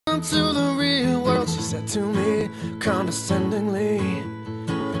said to me condescendingly,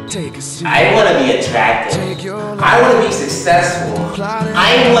 take a seat. I want to be attractive. I want to be successful.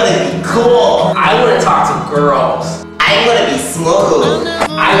 I want to be cool. I want to talk to girls. I want to be smooth.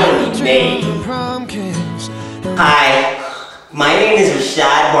 I want to be made. Hi, my name is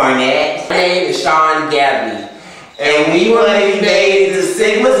Rashad Barnett. My name is Sean Gabby. And we want to be made into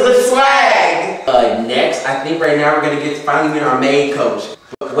Sigmas with swag. Next, I think right now we're going to get to finally meet our main coach.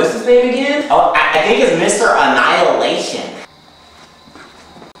 What's his name again? Oh, I think it's Mr. Annihilation.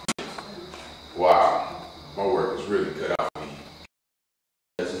 Wow, my work was really cut out for me.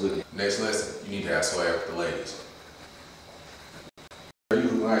 Next lesson, you need to have swag with the ladies. You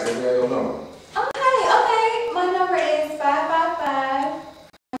look nice, every day, I don't know. Okay. My number is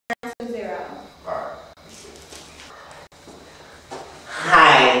 555-920. Alright.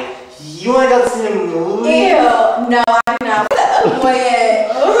 Hi, you want to go see the movie? Ew, no, I do not. Boy,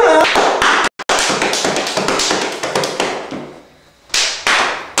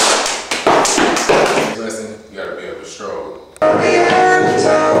 Next lesson, you gotta be able to stroll.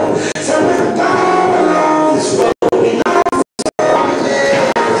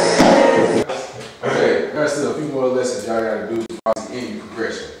 Okay, that's still a few more lessons y'all gotta do to any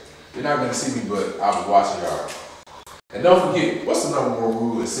progression. You're not gonna see me, but I'll be watching y'all. And don't forget, what's the number one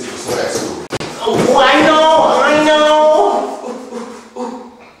rule in Sigma Swag School? Oh, I know!